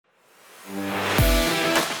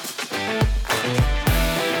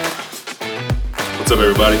What's up,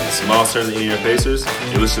 everybody? It's Miles Turner, the Indiana Pacers.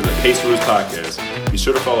 You're listening to the Pace Rules Podcast. Be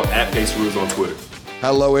sure to follow at Pace Rules on Twitter.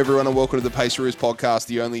 Hello, everyone, and welcome to the Pace Rules Podcast,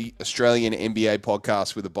 the only Australian NBA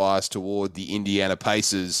podcast with a bias toward the Indiana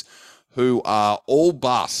Pacers, who are all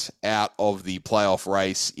but out of the playoff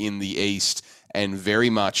race in the East and very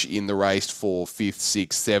much in the race for 5th,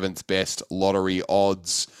 6th, 7th best lottery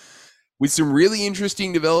odds, with some really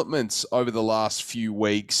interesting developments over the last few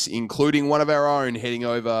weeks, including one of our own heading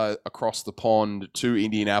over across the pond to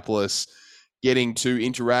Indianapolis, getting to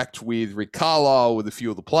interact with Rick Carlisle, with a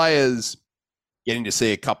few of the players, getting to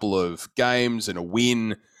see a couple of games and a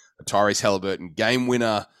win. A Tyrese Halliburton game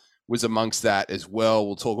winner was amongst that as well.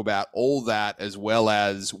 We'll talk about all that, as well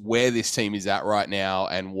as where this team is at right now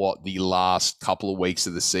and what the last couple of weeks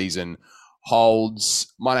of the season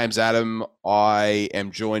holds. My name's Adam. I am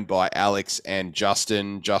joined by Alex and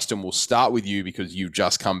Justin. Justin, we'll start with you because you've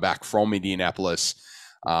just come back from Indianapolis.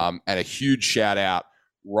 And a huge shout out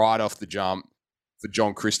right off the jump for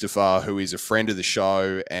John Christopher, who is a friend of the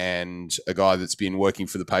show and a guy that's been working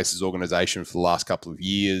for the Pacers organization for the last couple of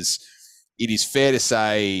years. It is fair to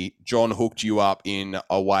say John hooked you up in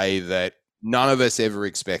a way that none of us ever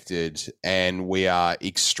expected, and we are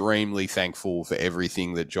extremely thankful for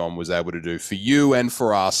everything that John was able to do for you and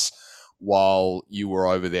for us while you were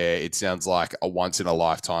over there. It sounds like a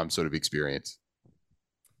once-in-a-lifetime sort of experience.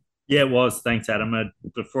 Yeah, it was. Thanks, Adam.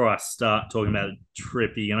 Before I start talking about the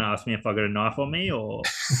trip, are you going to ask me if I got a knife on me or?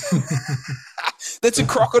 That's a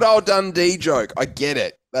Crocodile Dundee joke. I get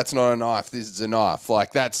it. That's not a knife. This is a knife.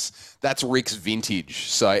 Like that's Rick's vintage.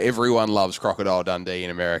 So everyone loves Crocodile Dundee in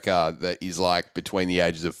America that is like between the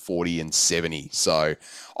ages of 40 and 70. So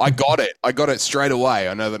I got it. I got it straight away.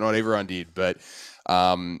 I know that not everyone did, but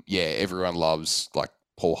yeah, everyone loves like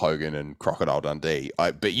Paul Hogan and Crocodile Dundee.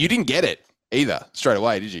 But you didn't get it either straight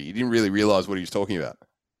away, did you? You didn't really realize what he was talking about.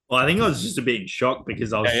 Well, I think I was just a bit in shock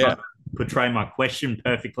because I was trying to portray my question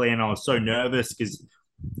perfectly, and I was so nervous because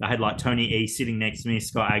I had like Tony E sitting next to me,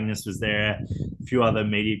 Scott Agnes was there, a few other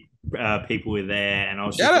media people were there, and I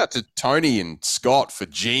was shout out to Tony and Scott for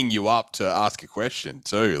G'ing you up to ask a question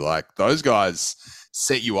too. Like those guys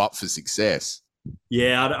set you up for success.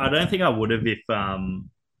 Yeah, I don't think I would have if I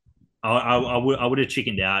would have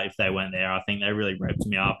chickened out if they weren't there. I think they really revved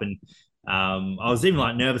me up, and I was even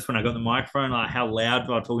like nervous when I got the microphone, like how loud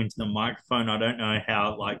do I talk into the microphone? I don't know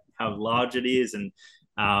how large it is. And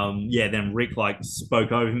then Rick like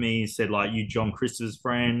spoke over me, said like, you John Christopher's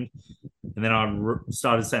friend. And then I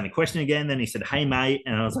started saying the question again. Then he said, hey mate.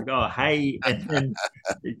 And I was like, oh, hey. And then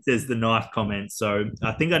it says the knife comment. So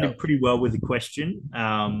I think I did pretty well with the question.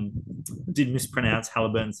 Did mispronounce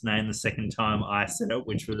Halliburton's name the second time I said it,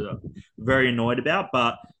 which was very annoyed about.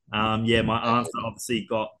 But my answer obviously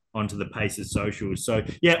got onto the Pacers socials. So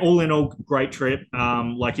yeah, all in all, great trip.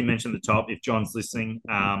 Like you mentioned at the top, if John's listening,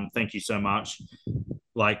 thank you so much.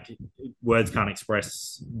 Like words can't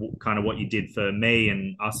express kind of what you did for me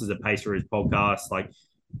and us as a Pacers podcast, like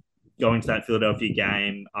going to that Philadelphia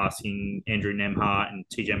game, asking Andrew Nemhart and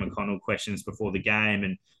TJ McConnell questions before the game,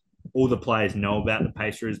 and all the players know about the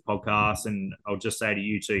Pacers podcast. And I'll just say to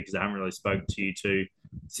you two, because I haven't really spoken to you two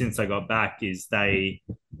since I got back, is they've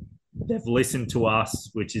listened to us,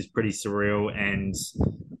 which is pretty surreal, and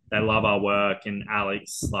they love our work. And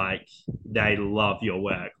Alex, like, they love your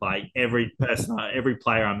work. Like every person, every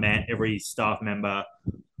player I met, every staff member,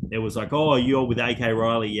 it was like, oh, you're with AK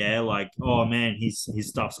Riley, yeah. Like, oh man, his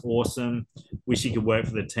stuff's awesome. Wish he could work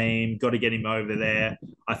for the team. Got to get him over there.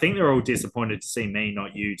 I think they're all disappointed to see me,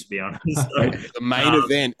 not you, to be honest. So, the main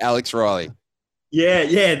event, Alex Riley.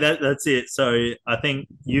 Yeah, that's it. So I think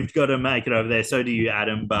you've got to make it over there. So do you,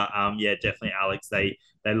 Adam. But definitely, Alex.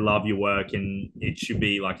 They love your work, and it should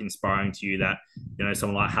be like inspiring to you that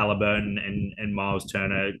someone like Halliburton and Miles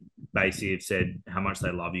Turner basically have said how much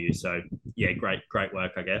they love you. So yeah, great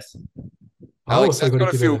work, I guess. Alex, that's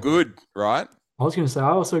got to feel good, right? I was going to say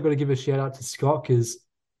I also got to give a shout out to Scott because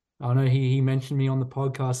I know he mentioned me on the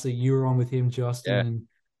podcast that you were on with him, Justin, and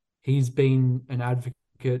he's been an advocate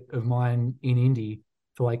of mine in Indy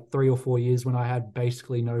for like 3 or 4 years when I had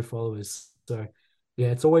basically no followers. So yeah,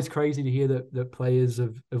 it's always crazy to hear that players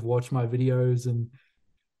have watched my videos, and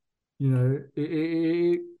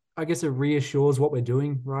I guess it reassures what we're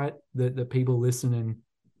doing, right? That people listen, and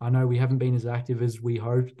I know we haven't been as active as we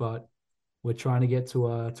hoped, but we're trying to get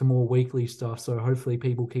to more weekly stuff. So hopefully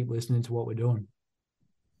people keep listening to what we're doing.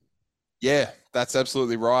 Yeah, that's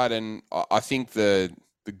absolutely right. And I think the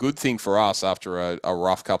good thing for us after a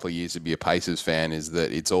rough couple of years to be a Pacers fan is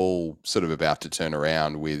that it's all sort of about to turn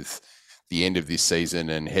around with the end of this season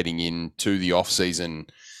and heading into the off season.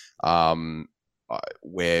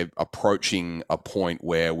 we're approaching a point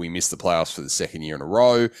where we miss the playoffs for the second year in a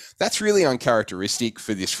row. That's really uncharacteristic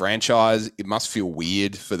for this franchise. It must feel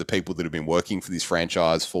weird for the people that have been working for this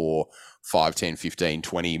franchise for 5, 10, 15,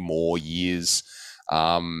 20 more years.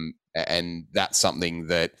 And that's something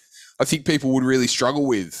that I think people would really struggle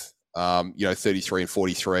with. 33 and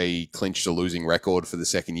 43 clinched a losing record for the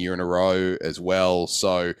second year in a row as well.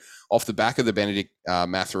 So off the back of the Benedict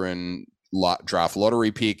Mathurin draft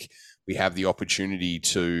lottery pick, we have the opportunity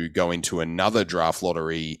to go into another draft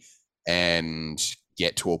lottery and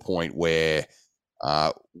get to a point where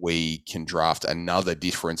we can draft another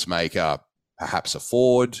difference maker, perhaps a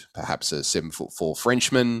forward, perhaps a 7'4"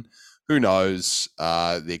 Frenchman. Who knows?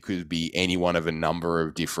 There could be any one of a number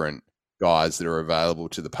of different guys that are available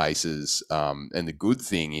to the Pacers. And the good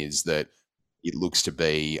thing is that it looks to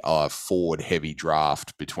be a forward-heavy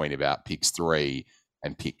draft between about picks 3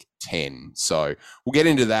 and pick 10. So we'll get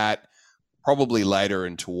into that probably later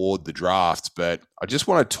and toward the draft, but I just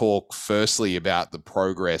want to talk firstly about the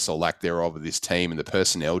progress or lack thereof of this team and the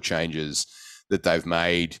personnel changes that they've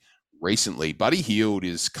made recently. Buddy Hield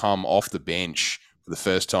has come off the bench for the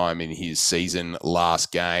first time in his season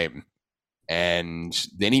last game, and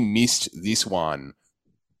then he missed this one.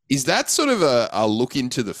 Is that sort of a look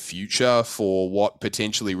into the future for what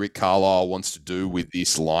potentially Rick Carlisle wants to do with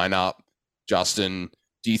this lineup, Justin?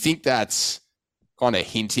 Do you think that's kind of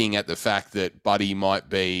hinting at the fact that Buddy might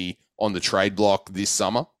be on the trade block this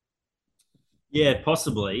summer? Yeah,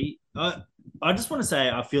 possibly. I just want to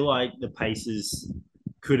say I feel like the Pacers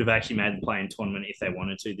could have actually made the play-in tournament if they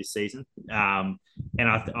wanted to this season. And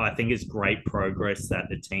I think it's great progress that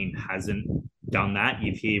the team hasn't done that.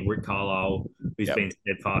 You hear Rick Carlisle, who's been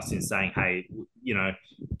steadfast in saying, hey,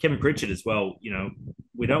 Kevin Pritchard as well,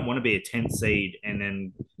 we don't want to be a 10th seed and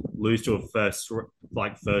then lose to a first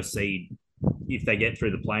seed if they get through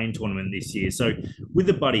the play-in tournament this year. So with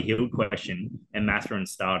the Buddy Hield question and Mathurin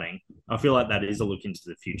starting, I feel like that is a look into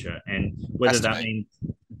the future. And whether that means,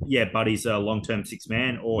 Buddy's a long-term six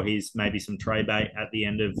man or he's maybe some trade bait at the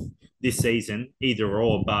end of this season, either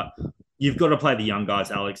or. But you've got to play the young guys,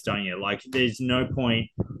 Alex, don't you? Like, there's no point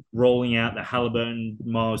rolling out the Halliburton,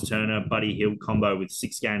 Miles Turner, Buddy Hield combo with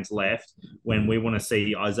 6 games left when we want to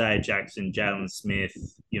see Isaiah Jackson, Jalen Smith,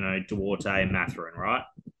 Duarte, and Mathurin, right?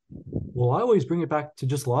 Well, I always bring it back to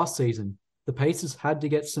just last season. The Pacers had to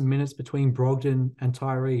get some minutes between Brogdon and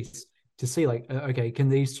Tyrese to see, okay, can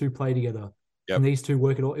these two play together? Yep. Can these two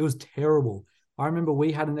work at all? It was terrible. I remember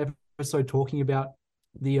we had an episode talking about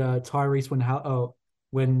the Tyrese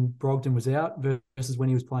when Brogdon was out versus when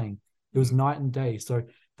he was playing. It was night and day. So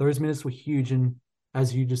those minutes were huge. And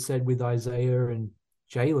as you just said with Isaiah and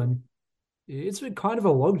Jalen, it's been kind of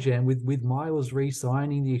a logjam with Miles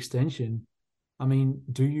re-signing the extension. I mean,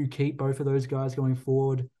 do you keep both of those guys going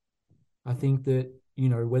forward? I think that,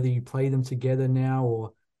 whether you play them together now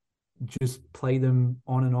or just play them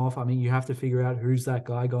on and off, I mean, you have to figure out who's that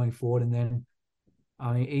guy going forward. And then,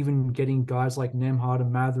 I mean, even getting guys like Nembhard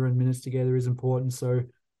and Mathurin minutes together is important. So,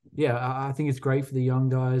 yeah, I think it's great for the young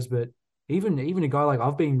guys. But even a guy like,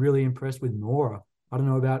 I've been really impressed with Nora. I don't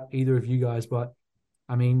know about either of you guys, but,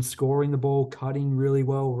 I mean, scoring the ball, cutting really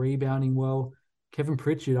well, rebounding well. Kevin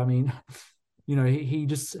Pritchard, I mean... he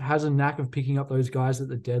just has a knack of picking up those guys at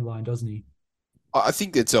the deadline, doesn't he? I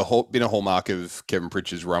think it's been a hallmark of Kevin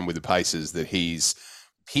Pritchard's run with the Pacers that he's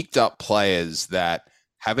picked up players that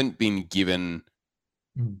haven't been given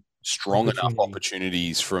strong enough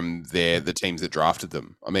opportunities from the teams that drafted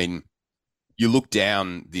them. I mean, you look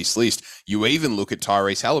down this list, you even look at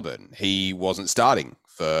Tyrese Halliburton. He wasn't starting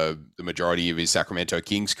for the majority of his Sacramento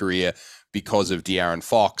Kings career because of De'Aaron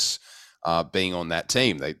Fox being on that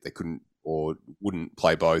team. They couldn't or wouldn't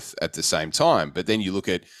play both at the same time. But then you look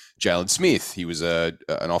at Jalen Smith. He was an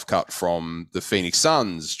offcut from the Phoenix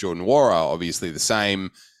Suns. Jordan Nwora, obviously the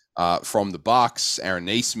same from the Bucks. Aaron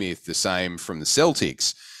Nesmith, the same from the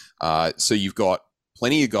Celtics. So you've got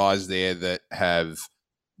plenty of guys there that have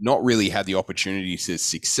not really had the opportunity to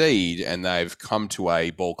succeed, and they've come to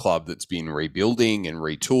a ball club that's been rebuilding and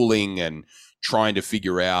retooling and trying to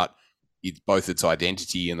figure out both its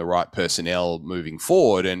identity and the right personnel moving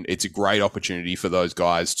forward. And it's a great opportunity for those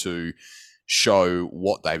guys to show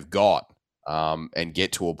what they've got and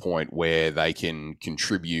get to a point where they can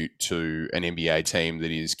contribute to an NBA team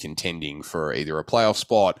that is contending for either a playoff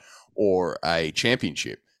spot or a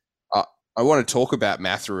championship. I want to talk about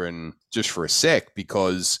Mathurin just for a sec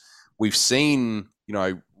because we've seen,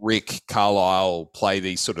 Rick Carlisle play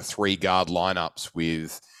these sort of 3-guard lineups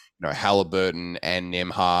with Halliburton and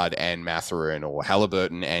Nembhard and Mathurin, or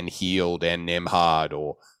Halliburton and Hield and Nembhard,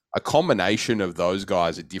 or a combination of those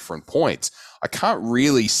guys at different points, I can't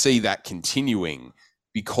really see that continuing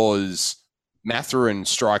because Mathurin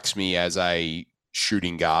strikes me as a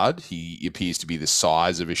shooting guard. He appears to be the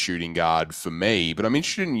size of a shooting guard for me, but I'm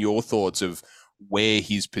interested in your thoughts of where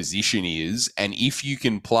his position is and if you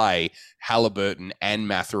can play Halliburton and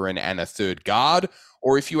Mathurin and a third guard,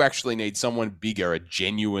 or if you actually need someone bigger, a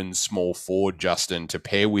genuine small forward, Justin, to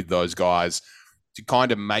pair with those guys to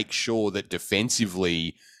kind of make sure that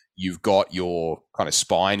defensively you've got your kind of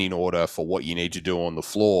spine in order for what you need to do on the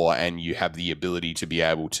floor and you have the ability to be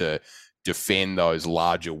able to defend those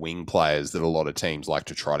larger wing players that a lot of teams like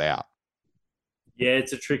to trot out. Yeah,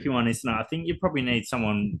 it's a tricky one, isn't it? I think you probably need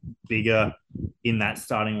someone bigger in that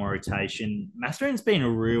starting rotation. Mathurin's been a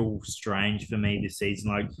real strange for me this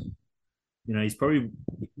season. Like, he's probably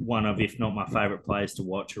one of, if not my favorite players to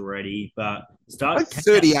watch already. But played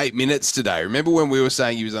 38 minutes today. Remember when we were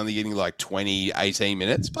saying he was only getting like 20, 18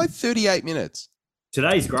 minutes? Played 38 minutes.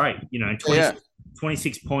 Today's great.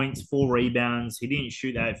 26 points, 4 rebounds. He didn't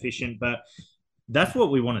shoot that efficient, but that's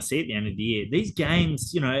what we want to see at the end of the year. These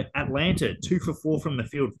games, Atlanta, 2 for 4 from the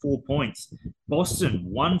field, 4 points. Boston,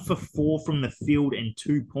 1 for 4 from the field and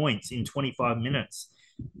 2 points in 25 minutes.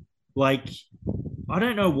 Like, I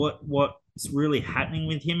don't know what's really happening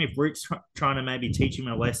with him. If Rick's trying to maybe teach him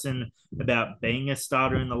a lesson about being a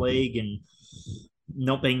starter in the league and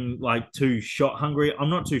not being like too shot hungry, I'm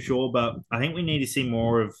not too sure, but I think we need to see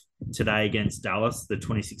more of today against Dallas, the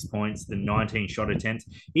 26 points, the 19 shot attempts.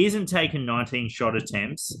 He hasn't taken 19 shot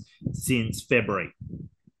attempts since February.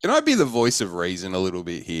 Can I be the voice of reason a little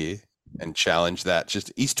bit here and challenge that?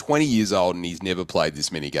 Just, he's 20 years old and he's never played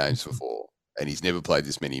this many games before and he's never played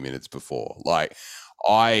this many minutes before. Like,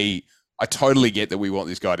 I totally get that we want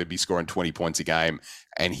this guy to be scoring 20 points a game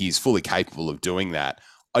and he's fully capable of doing that.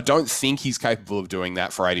 I don't think he's capable of doing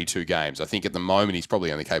that for 82 games. I think at the moment he's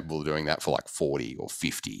probably only capable of doing that for like 40 or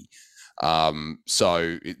 50.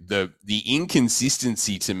 So the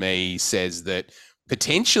inconsistency to me says that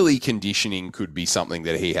potentially conditioning could be something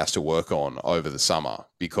that he has to work on over the summer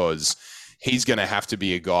because he's going to have to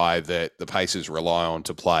be a guy that the Pacers rely on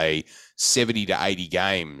to play 70 to 80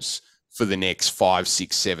 games for the next 5,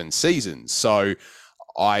 6, 7 seasons. So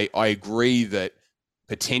I agree that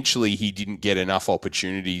potentially he didn't get enough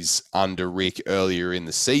opportunities under Rick earlier in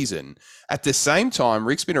the season. At the same time,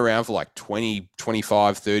 Rick's been around for like 20,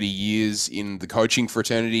 25, 30 years in the coaching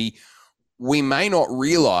fraternity. We may not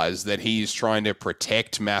realize that he is trying to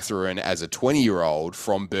protect Mathurin as a 20-year-old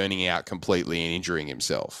from burning out completely and injuring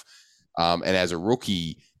himself. And as a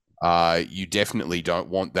rookie, you definitely don't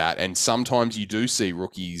want that. And sometimes you do see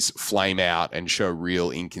rookies flame out and show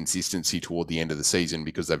real inconsistency toward the end of the season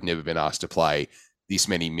because they've never been asked to play this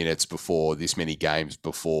many minutes before, this many games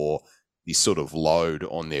before, this sort of load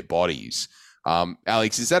on their bodies.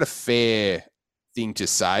 Alex, is that a fair thing to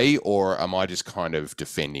say, or am I just kind of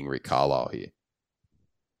defending Rick Carlisle here?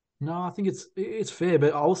 No, I think it's fair,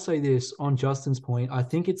 but I'll say this on Justin's point. I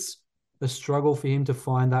think it's a struggle for him to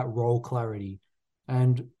find that role clarity.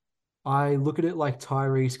 And I look at it like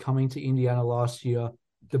Tyrese coming to Indiana last year.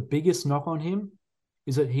 The biggest knock on him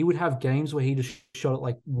is that he would have games where he just shot it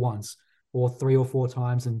like once or 3 or 4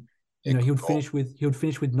 times, and he would finish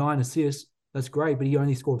with 9 assists. That's great, but he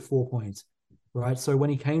only scored 4 points, right? So when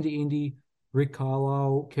he came to Indy, Rick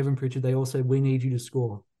Carlisle, Kevin Pritchard, they all said, "We need you to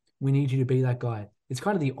score. We need you to be that guy." It's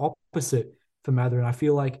kind of the opposite for Mathurin. I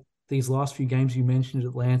feel like these last few games you mentioned,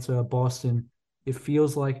 Atlanta, Boston, it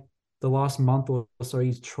feels like the last month or so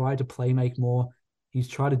he's tried to play make more. He's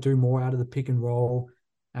tried to do more out of the pick and roll,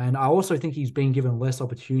 and I also think he's been given less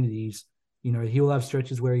opportunities. He'll have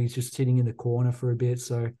stretches where he's just sitting in the corner for a bit.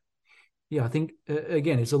 So, yeah, I think,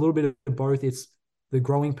 again, it's a little bit of both. It's the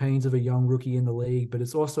growing pains of a young rookie in the league, but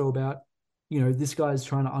it's also about, this guy's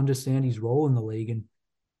trying to understand his role in the league. And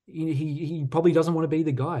he probably doesn't want to be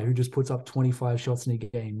the guy who just puts up 25 shots in a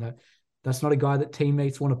game. That's not a guy that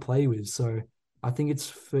teammates want to play with. So I think it's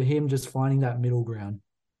for him just finding that middle ground.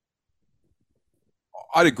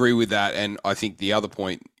 I'd agree with that. And I think the other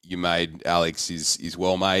point you made, Alex, is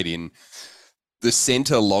well made in the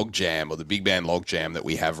center logjam or the big man logjam that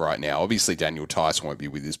we have right now. Obviously, Daniel Tice won't be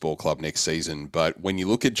with this ball club next season, but when you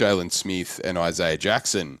look at Jalen Smith and Isaiah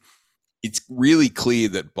Jackson, it's really clear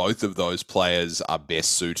that both of those players are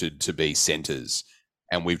best suited to be centers.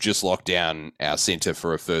 And we've just locked down our center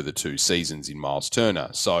for a further 2 seasons in Miles Turner.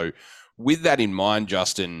 So with that in mind,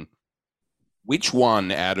 Justin, which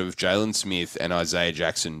one out of Jalen Smith and Isaiah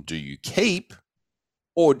Jackson do you keep,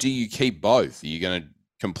 or do you keep both? Are you going to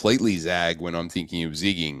completely zag when I'm thinking of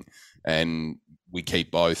zigging and we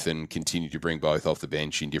keep both and continue to bring both off the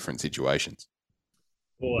bench in different situations?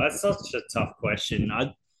 Well, that's such a tough question.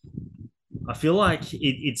 I feel like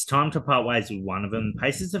it's time to part ways with one of them.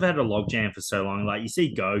 Pacers have had a logjam for so long. Like you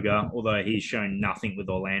see Goga, although he's shown nothing with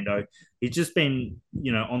Orlando, he's just been,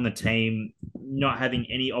 on the team, not having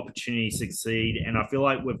any opportunity to succeed. And I feel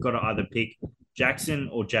like we've got to either pick Jackson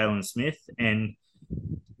or Jalen Smith. And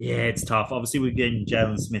yeah, it's tough. Obviously, we're getting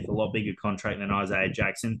Jalen Smith a lot bigger contract than Isaiah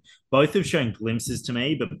Jackson. Both have shown glimpses to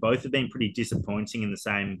me, but both have been pretty disappointing in the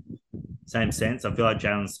same sense. I feel like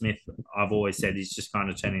Jalen Smith, I've always said he's just kind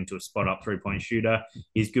of turned into a spot up 3-point shooter.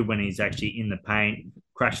 He's good when he's actually in the paint,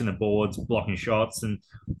 crashing the boards, blocking shots, and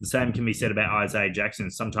the same can be said about Isaiah Jackson.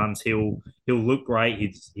 Sometimes he'll look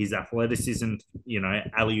great. His athleticism,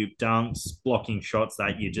 alley-oop dunks, blocking shots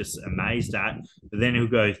that you're just amazed at. But then he'll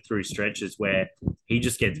go through stretches where he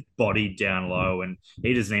just gets bodied down low, and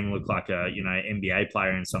he doesn't even look like a NBA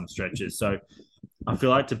player in some stretches. So I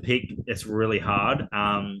feel like to pick, it's really hard.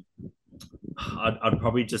 I'd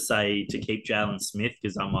probably just say to keep Jalen Smith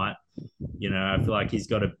because I might, I feel like he's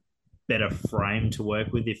got a better frame to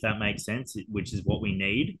work with, if that makes sense, which is what we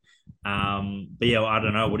need. But yeah, I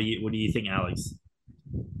don't know. What do you think, Alex?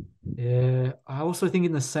 Yeah, I also think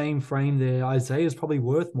in the same frame there, Isaiah's probably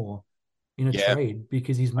worth more in a trade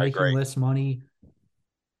because he's making less money.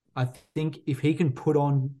 I think if he can put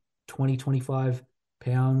on 20, 25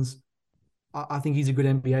 pounds, I think he's a good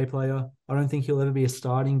NBA player. I don't think he'll ever be a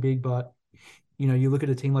starting big, but you look at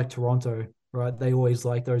a team like Toronto, right? They always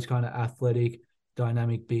like those kind of athletic,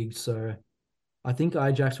 dynamic bigs. So I think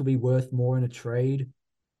Ajax will be worth more in a trade.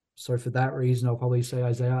 So for that reason, I'll probably say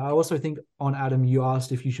Isaiah. I also think on Adam, you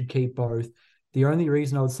asked if you should keep both. The only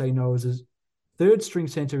reason I would say no is third string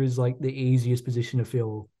center is like the easiest position to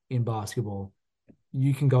fill in basketball.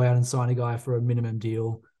 You can go out and sign a guy for a minimum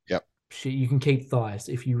deal. Yep. You can keep Theis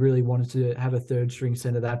if you really wanted to have a third string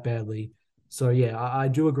center that badly. So yeah, I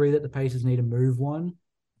do agree that the Pacers need to move one.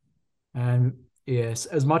 And yes,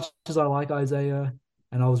 as much as I like Isaiah,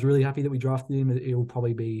 and I was really happy that we drafted him, it will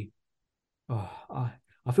probably be.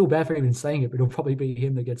 I feel bad for even saying it, but it'll probably be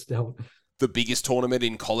him that gets dealt. The biggest tournament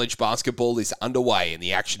in college basketball is underway, and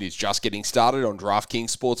the action is just getting started on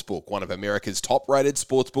DraftKings Sportsbook, one of America's top-rated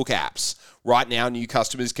sportsbook apps. Right now, new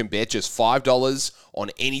customers can bet just $5 on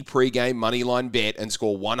any pre-game moneyline bet and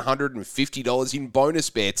score $150 in bonus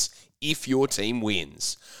bets if your team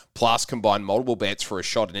wins. Plus, combine multiple bets for a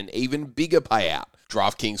shot at an even bigger payout.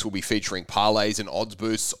 DraftKings will be featuring parlays and odds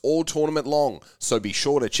boosts all tournament long, so be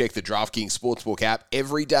sure to check the DraftKings Sportsbook app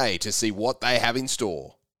every day to see what they have in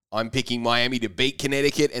store. I'm picking Miami to beat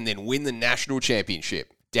Connecticut and then win the national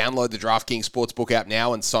championship. Download the DraftKings Sportsbook app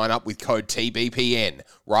now and sign up with code TBPN.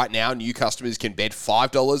 Right now, new customers can bet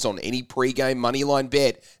 $5 on any pre-game moneyline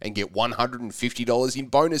bet and get $150 in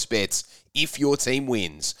bonus bets if your team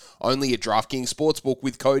wins. Only at DraftKings Sportsbook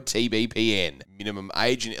with code TBPN. Minimum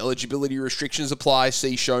age and eligibility restrictions apply.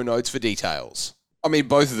 See show notes for details. I mean,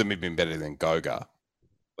 both of them have been better than Goga.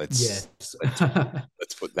 Let's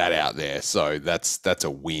put that out there. So that's a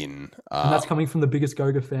win. And that's coming from the biggest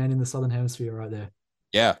Goga fan in the Southern Hemisphere right there.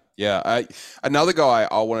 Yeah. Another guy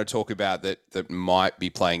I want to talk about that might be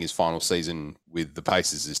playing his final season with the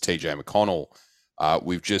Pacers is TJ McConnell.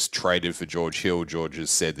 We've just traded for George Hill. George has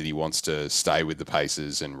said that he wants to stay with the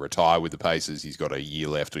Pacers and retire with the Pacers. He's got a year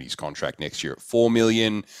left on his contract next year at $4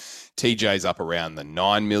 million. TJ's up around the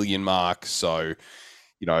 $9 million mark. So,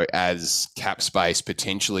 as cap space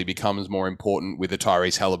potentially becomes more important with a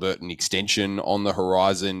Tyrese Halliburton extension on the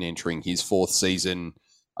horizon, entering his fourth season,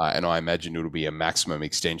 and I imagine it'll be a maximum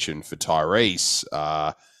extension for Tyrese,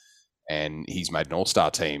 and he's made an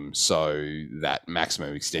all-star team, so that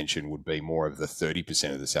maximum extension would be more of the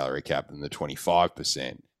 30% of the salary cap than the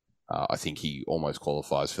 25%. I think he almost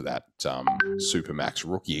qualifies for that Supermax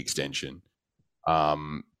rookie extension.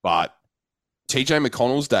 But TJ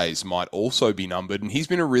McConnell's days might also be numbered, and he's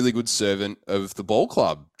been a really good servant of the ball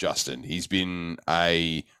club, Justin. He's been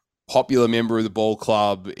a popular member of the ball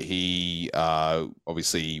club. He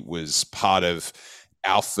obviously was part of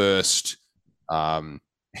our first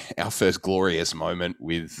glorious moment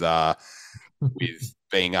with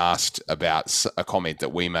being asked about a comment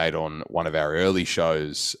that we made on one of our early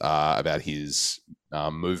shows about his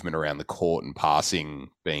movement around the court and passing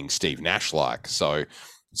being Steve Nash-like. So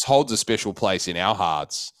this holds a special place in our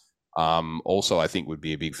hearts. Also, I think would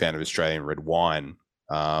be a big fan of Australian red wine,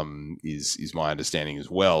 is my understanding as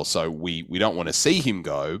well. So we don't want to see him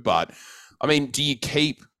go. But, I mean, do you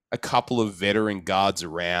keep a couple of veteran guards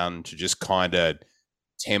around to just kind of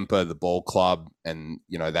temper the ball club? And,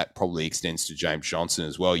 that probably extends to James Johnson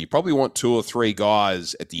as well. You probably want 2 or 3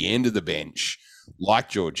 guys at the end of the bench, like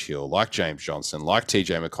George Hill, like James Johnson, like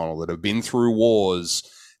TJ McConnell, that have been through wars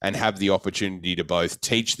and have the opportunity to both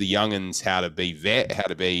teach the youngins how to be how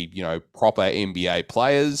to be, proper NBA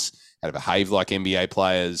players, how to behave like NBA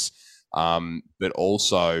players, but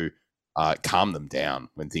also calm them down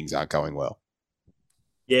when things aren't going well.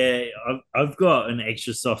 Yeah, I've got an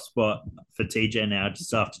extra soft spot for TJ now,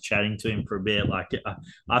 just after chatting to him for a bit. Like,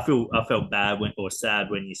 I felt bad or sad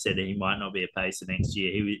when you said that he might not be a Pacer next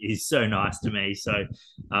year. He's so nice to me, so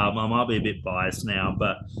I might be a bit biased now,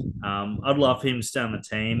 but I'd love him to stay on the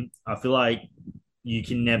team. I feel like you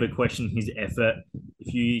can never question his effort.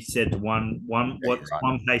 If you said one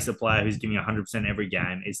Pacer player who's giving 100% every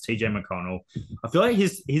game, is TJ McConnell. I feel like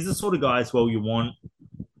he's the sort of guy as well you want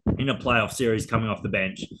in a playoff series coming off the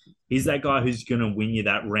bench. He's that guy who's going to win you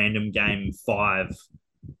that random game 5,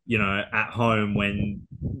 at home when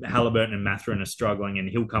Halliburton and Mathurin are struggling, and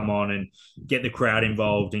he'll come on and get the crowd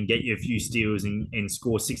involved and get you a few steals and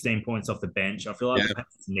score 16 points off the bench. I feel like the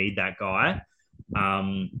Pacers need that guy.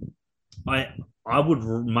 I would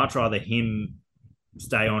much rather him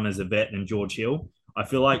stay on as a vet than George Hill. I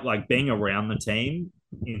feel like being around the team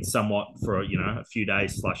in somewhat for a few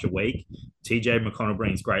days / a week, TJ McConnell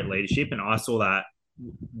brings great leadership, and I saw that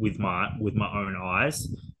with my own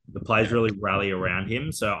eyes. The players really rally around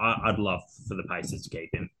him, so I'd love for the Pacers to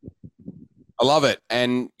keep him. I love it,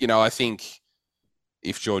 and I think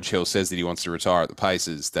if George Hill says that he wants to retire at the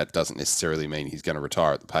Pacers, that doesn't necessarily mean he's going to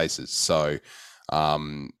retire at the Pacers. So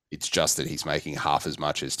it's just that he's making half as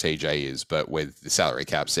much as TJ is, but with the salary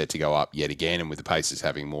cap set to go up yet again, and with the Pacers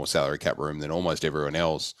having more salary cap room than almost everyone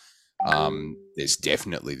else, there's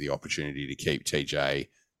definitely the opportunity to keep TJ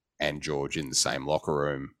and George in the same locker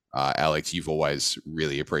room. Alex, you've always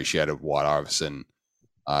really appreciated White Iverson,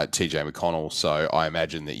 TJ McConnell, so I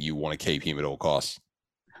imagine that you want to keep him at all costs.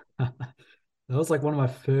 That was like one of my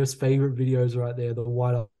first favorite videos right there, the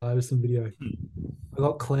White Iverson video. I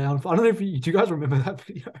got clowned. I don't know if do you guys remember that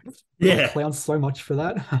video? I got clowned so much for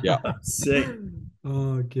that. Yeah. Sick.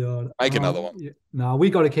 Oh, God. Make another one. Yeah. No, we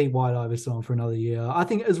got to keep White Iverson on for another year. I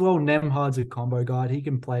think as well, Nemhard's a combo guard. He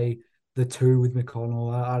can play the 2 with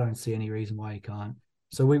McConnell. I don't see any reason why he can't.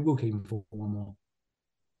 So we'll keep him for one more.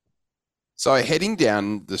 So heading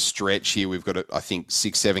down the stretch here, we've got, I think,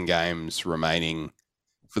 6-7 games remaining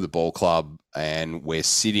for the ball club, and we're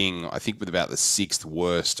sitting, I think, with about the 6th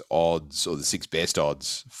worst odds or the 6th best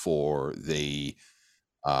odds for the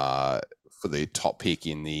top pick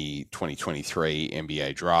in the 2023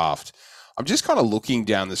 NBA draft. I'm just kind of looking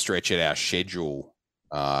down the stretch at our schedule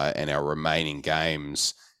and our remaining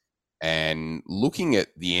games, and looking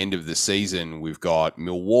at the end of the season, we've got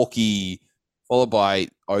Milwaukee, followed by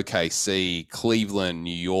OKC, Cleveland,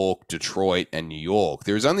 New York, Detroit, and New York.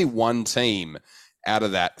 There is only one team out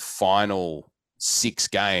of that final 6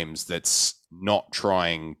 games that's not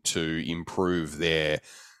trying to improve their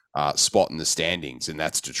spot in the standings, and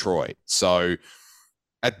that's Detroit. So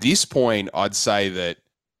at this point, I'd say that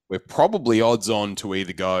we're probably odds on to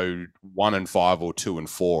either go 1-5 or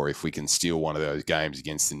 2-4 if we can steal one of those games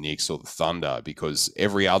against the Knicks or the Thunder, because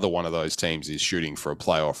every other one of those teams is shooting for a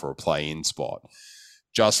playoff or a play-in spot.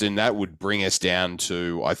 Justin, that would bring us down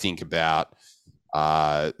to, I think, about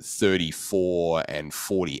 34 and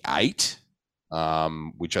 48,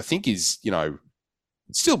 which I think is,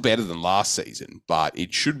 still better than last season, but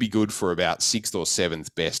it should be good for about 6th or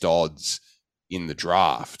 7th best odds in the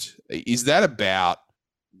draft. Is that about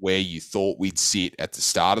where you thought we'd sit at the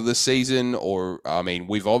start of the season? Or, I mean,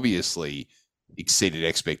 we've obviously exceeded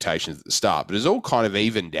expectations at the start, but it's all kind of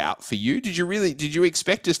evened out for you. Did you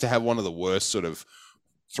expect us to have one of the worst sort of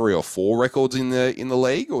 3 or 4 records in the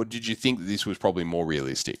league, or did you think that this was probably more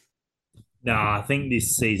realistic? No, I think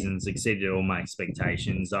this season's exceeded all my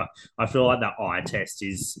expectations. I feel like the eye test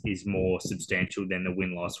is more substantial than the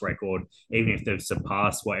win-loss record, even if they've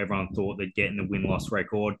surpassed what everyone thought they'd get in the win-loss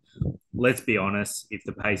record. Let's be honest, if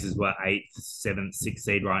the Pacers were 8th, 7th, 6th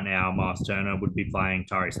seed right now, Miles Turner would be playing,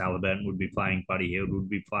 Tyrese Halliburton would be playing, Buddy Hield would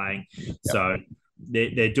be playing. Yep. So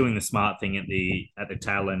they're doing the smart thing at the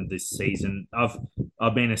tail end of this season.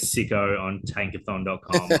 I've been a sicko on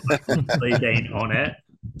tankathon.com. I've completely been on it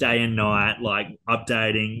day and night, like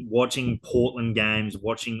updating, watching Portland games,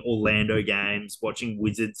 watching Orlando games, watching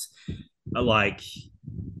Wizards. Like,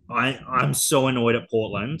 I'm so annoyed at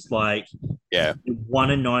Portland. Like,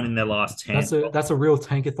 1-9 in their last 10. That's a real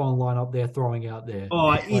tankathon lineup they're throwing out there.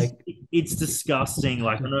 Oh, it's disgusting.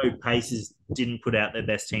 Like, I know Pacers didn't put out their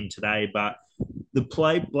best team today, but the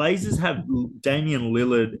Blazers have Damian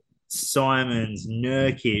Lillard, Simons,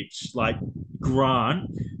 Nurkic, like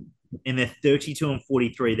Grant, and they're 32 and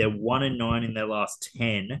 43. They're 1-9 in their last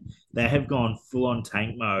 10. They have gone full on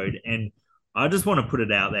tank mode. And I just want to put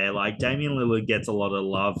it out there. Like, Damian Lillard gets a lot of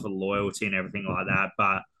love for loyalty and everything like that.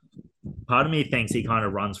 But part of me thinks he kind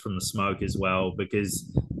of runs from the smoke as well,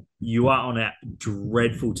 because you are on a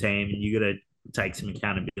dreadful team and you got to take some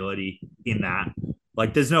accountability in that.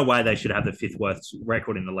 Like, there's no way they should have the fifth worst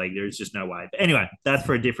record in the league. There is just no way. But anyway, that's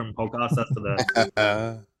for a different podcast. That's for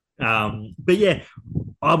the. But yeah,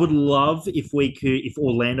 I would love if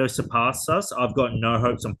Orlando surpassed us. I've got no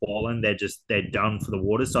hopes on Portland. They're done for the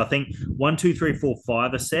water. So I think 1, 2, 3, 4,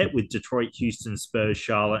 5 are set with Detroit, Houston, Spurs,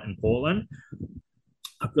 Charlotte, and Portland.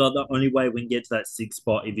 I feel like the only way we can get to that sixth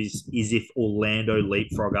spot is if Orlando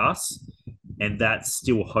leapfrog us. And that's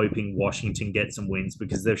still hoping Washington gets some wins,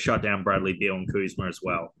 because they've shut down Bradley Beal and Kuzma as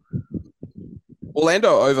well.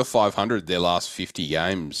 Orlando over 500 their last 50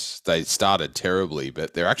 games. They started terribly,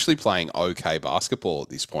 but they're actually playing okay basketball at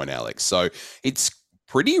this point, Alex. So it's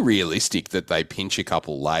pretty realistic that they pinch a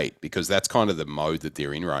couple late, because that's kind of the mode that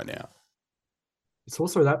they're in right now. It's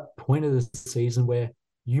also that point of the season where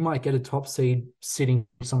you might get a top seed sitting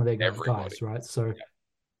some of their guys, right? So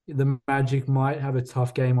the Magic might have a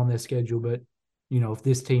tough game on their schedule, but if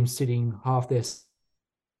this team's sitting half their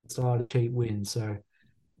starter cheap win. So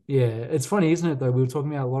yeah, it's funny, isn't it, though? We were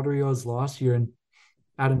talking about lottery odds last year, and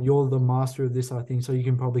Adam, you're the master of this, I think, so you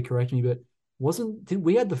can probably correct me, but did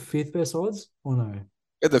we had the fifth best odds or no? We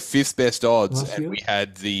had the fifth best odds, and we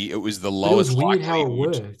had it was the lowest. It was weird how it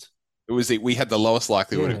worked. We had the lowest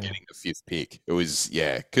likelihood of getting the fifth pick. It was,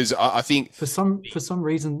 because I think for some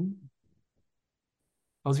reason,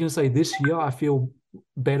 I was going to say this year I feel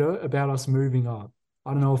better about us moving up.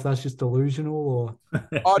 I don't know if that's just delusional or.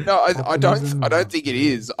 Oh no, I don't think it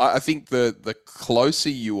is. I think the closer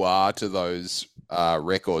you are to those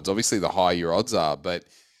records, obviously the higher your odds are. But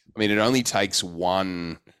I mean, it only takes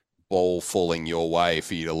one ball falling your way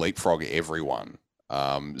for you to leapfrog everyone.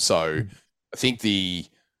 So I think the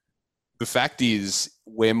fact is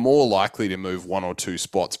we're more likely to move 1 or 2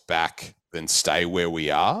 spots back than stay where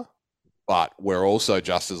we are. But we're also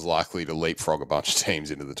just as likely to leapfrog a bunch of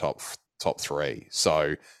teams into the top 3.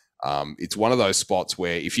 So it's one of those spots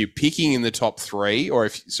where if you're picking in the top 3, or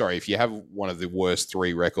if you have one of the worst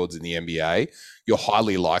 3 records in the NBA, you're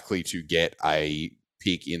highly likely to get a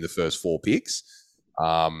pick in the first 4 picks.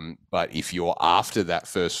 But if you're after that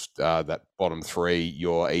that bottom 3,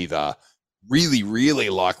 you're either really, really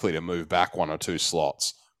likely to move back 1 or 2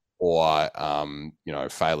 slots, or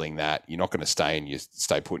failing that, you're not going to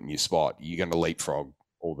stay put in your spot. You're going to leapfrog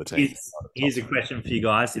all the teams. Here's a question for you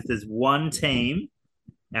guys: if there's one team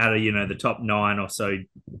out of the top 9 or so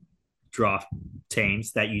draft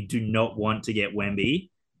teams that you do not want to get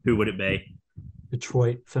Wemby, who would it be?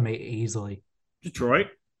 Detroit for me, easily. Detroit?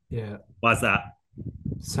 Yeah. Why's that?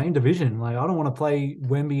 Same division. Like, I don't want to play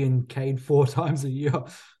Wemby and Cade 4 times a year.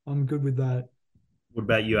 I'm good with that. What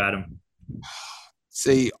about you, Adam?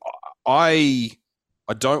 See, I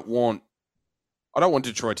don't want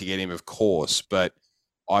Detroit to get him, of course, but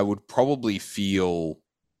I would probably feel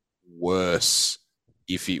worse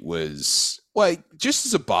if it was, just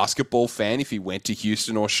as a basketball fan, if he went to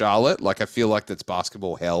Houston or Charlotte. Like, I feel like that's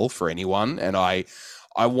basketball hell for anyone, and I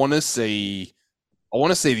want to see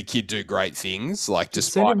the kid do great things. Like,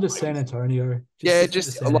 just send him to San Antonio. I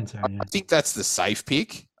think that's the safe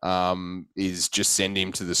pick. Is just send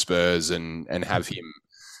him to the Spurs and have him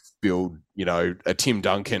build, a Tim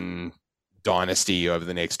Duncan dynasty over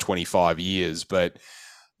the next 25 years. But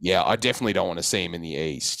yeah, I definitely don't want to see him in the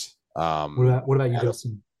East. What about you,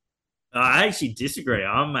 Justin? I actually disagree.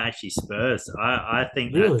 I'm actually Spurs. I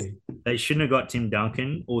think they shouldn't have got Tim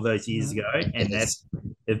Duncan all those years ago, and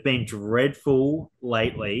they've been dreadful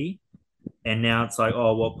lately. And now it's like,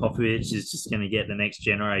 Popovich is just going to get the next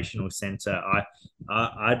generational center.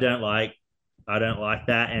 I don't like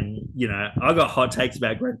that. And I got hot takes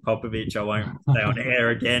about Greg Popovich. I won't stay on air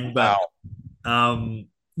again, but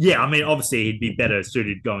obviously he'd be better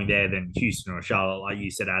suited going there than Houston or Charlotte, like you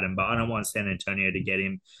said, Adam. But I don't want San Antonio to get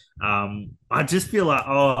him. I just feel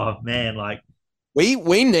like,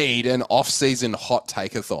 we need an off-season hot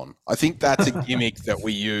take-a-thon. I think that's a gimmick that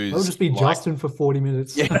we use. It'll just be Justin for 40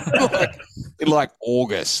 minutes. Yeah, in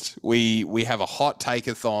August, we have a hot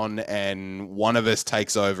take-a-thon, and one of us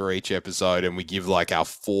takes over each episode, and we give our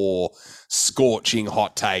 4 scorching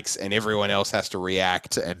hot takes, and everyone else has to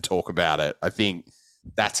react and talk about it. I think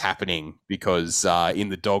that's happening because in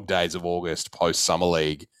the dog days of August, post-Summer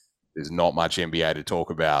League, there's not much NBA to talk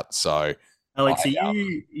about. So, Alex, are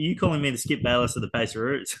you calling me the Skip Bayless of the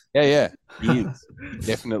Pacers? Yeah, he is.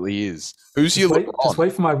 He is. Who's your LeBron? Just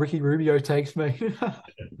wait for my Ricky Rubio takes, mate.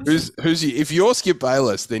 Who's if you're Skip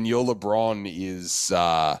Bayless, then your LeBron is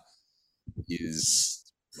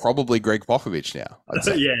probably Greg Popovich now. I'd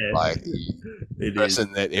say. Yeah, the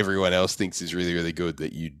person that everyone else thinks is really, really good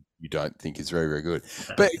that you you don't think is very, very good.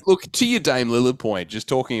 But look, to your Dame Lillard point, just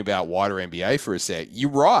talking about wider NBA for a sec, you're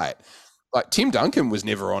right. Like Tim Duncan was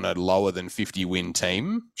never on a lower than 50 win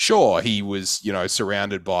team. Sure, he was,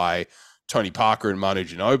 surrounded by Tony Parker and Manu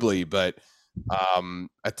Ginobili, but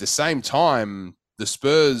at the same time, the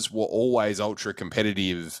Spurs were always ultra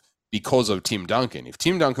competitive because of Tim Duncan. If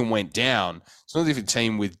Tim Duncan went down, it's not as if a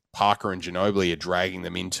team with Parker and Ginobili are dragging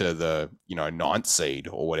them into the, ninth seed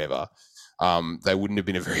or whatever. They wouldn't have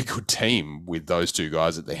been a very good team with those two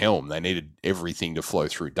guys at the helm. They needed everything to flow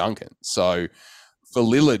through Duncan. So for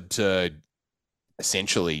Lillard to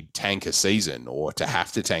essentially tank a season or to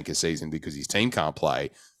have to tank a season because his team can't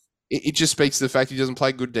play, it just speaks to the fact he doesn't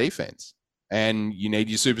play good defense. And you need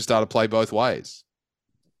your superstar to play both ways.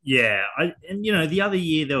 Yeah. The other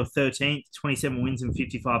year they were 13th, 27 wins and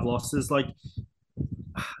 55 losses. Like,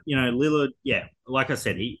 Lillard, yeah, like I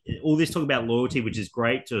said, all this talk about loyalty, which is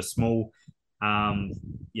great to a small,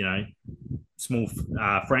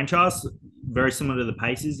 franchise, very similar to the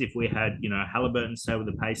Pacers. If we had, Halliburton stay with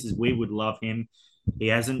the Pacers, we would love him. He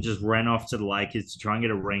hasn't just ran off to the Lakers to try and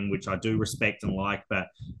get a ring, which I do respect and like, but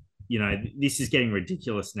this is getting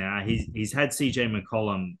ridiculous now. He's had CJ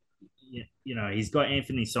McCollum. He's got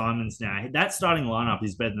Anthony Simons now. That starting lineup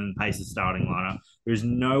is better than the Pacers starting lineup. There's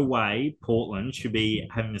no way Portland should be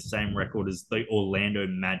having the same record as the Orlando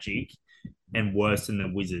Magic and worse than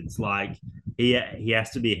the Wizards. Like, he has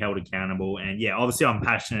to be held accountable. And yeah, obviously I'm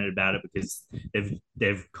passionate about it because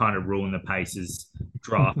they've kind of ruined the Pacers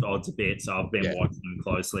draft odds a bit. So I've been watching them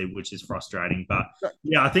closely, which is frustrating. But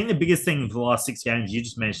yeah, I think the biggest thing for the last 6 games, you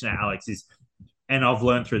just mentioned it, Alex, is, and I've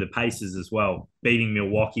learned through the Pacers as well, beating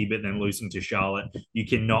Milwaukee but then losing to Charlotte, you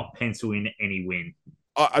cannot pencil in any win.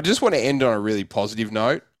 I just want to end on a really positive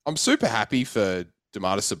note. I'm super happy for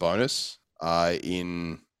Domantas Sabonis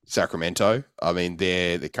in Sacramento. I mean,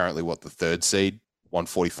 they're currently, the third seed,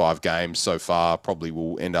 145 games so far, probably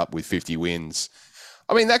will end up with 50 wins.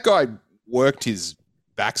 I mean, that guy worked his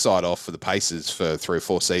backside off for the Pacers for 3 or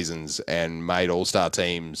 4 seasons and made all-star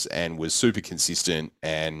teams and was super consistent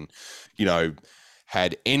and,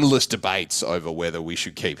 had endless debates over whether we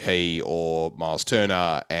should keep he or Miles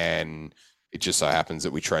Turner. And it just so happens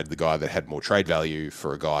that we traded the guy that had more trade value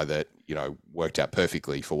for a guy that, worked out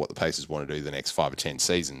perfectly for what the Pacers want to do the next 5 or 10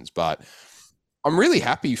 seasons. But I'm really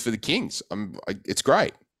happy for the Kings. It's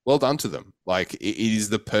great. Well done to them. Like, it is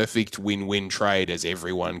the perfect win-win trade, as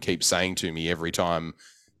everyone keeps saying to me every time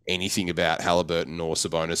anything about Halliburton or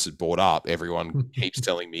Sabonis is brought up. Everyone keeps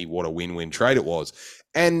telling me what a win-win trade it was.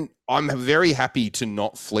 And I'm very happy to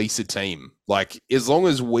not fleece a team. Like, as long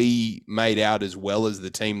as we made out as well as the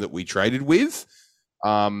team that we traded with,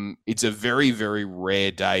 it's a very, very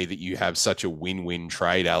rare day that you have such a win-win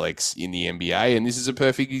trade, Alex, in the NBA. And this is a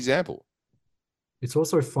perfect example. It's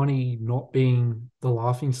also funny not being the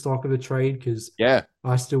laughing stock of a trade because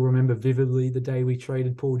I still remember vividly the day we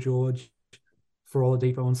traded Paul George for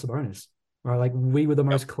Oladipo and Sabonis. Right, like, we were the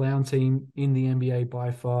most clown team in the NBA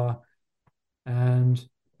by far. And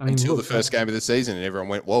I mean, until the first game of the season, and everyone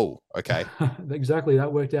went, "Whoa, okay." Exactly,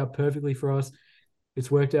 that worked out perfectly for us.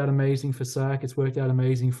 It's worked out amazing for Sac. It's worked out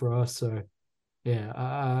amazing for us. So, yeah,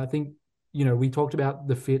 I think we talked about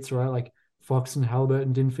the fits, right? Like, Fox and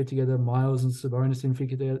Halliburton didn't fit together. Miles and Sabonis didn't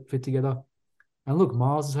fit together. And look,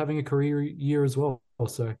 Miles is having a career year as well.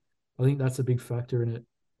 So I think that's a big factor in it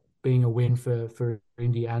being a win for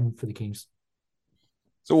Indy and for the Kings.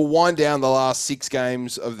 So we'll wind down the last 6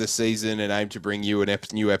 games of the season and aim to bring you a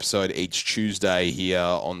new episode each Tuesday here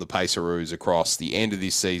on the Paceroos across the end of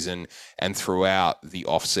this season and throughout the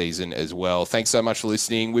off season as well. Thanks so much for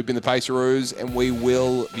listening. We've been the Paceroos, and we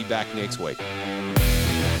will be back next week.